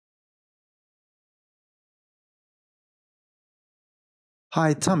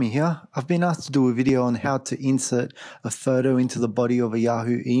Hi, Tommy here. I've been asked to do a video on how to insert a photo into the body of a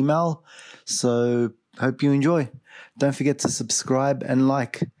Yahoo email, so hope you enjoy. Don't forget to subscribe and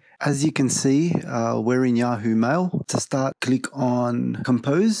like. As you can see, we're in Yahoo Mail. To start, click on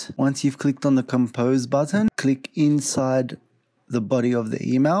Compose. Once you've clicked on the Compose button, click inside the body of the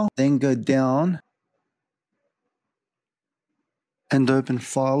email, then go down and open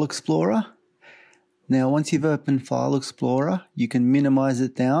File Explorer. Now, once you've opened File Explorer, you can minimize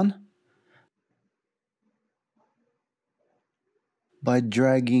it down by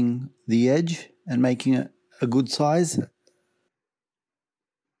dragging the edge and making it a good size.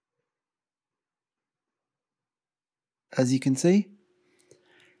 As you can see,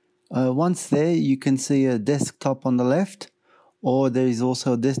 once there, you can see a desktop on the left, or there is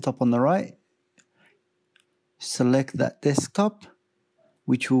also a desktop on the right. Select that desktop,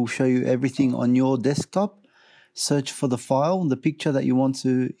 which will show you everything on your desktop. Search for the file, the picture that you want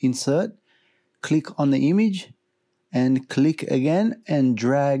to insert. Click on the image and click again and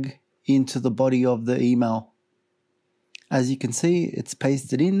drag into the body of the email. As you can see, it's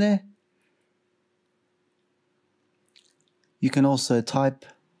pasted in there. You can also type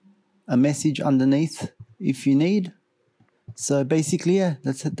a message underneath if you need. So basically, yeah,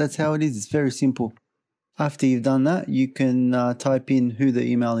 that's how it is. It's very simple. After you've done that, you can type in who the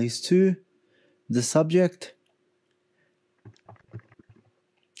email is to, the subject,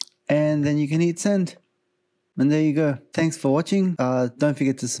 and then you can hit send. And there you go. Thanks for watching. Don't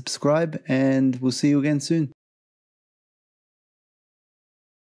forget to subscribe, and we'll see you again soon.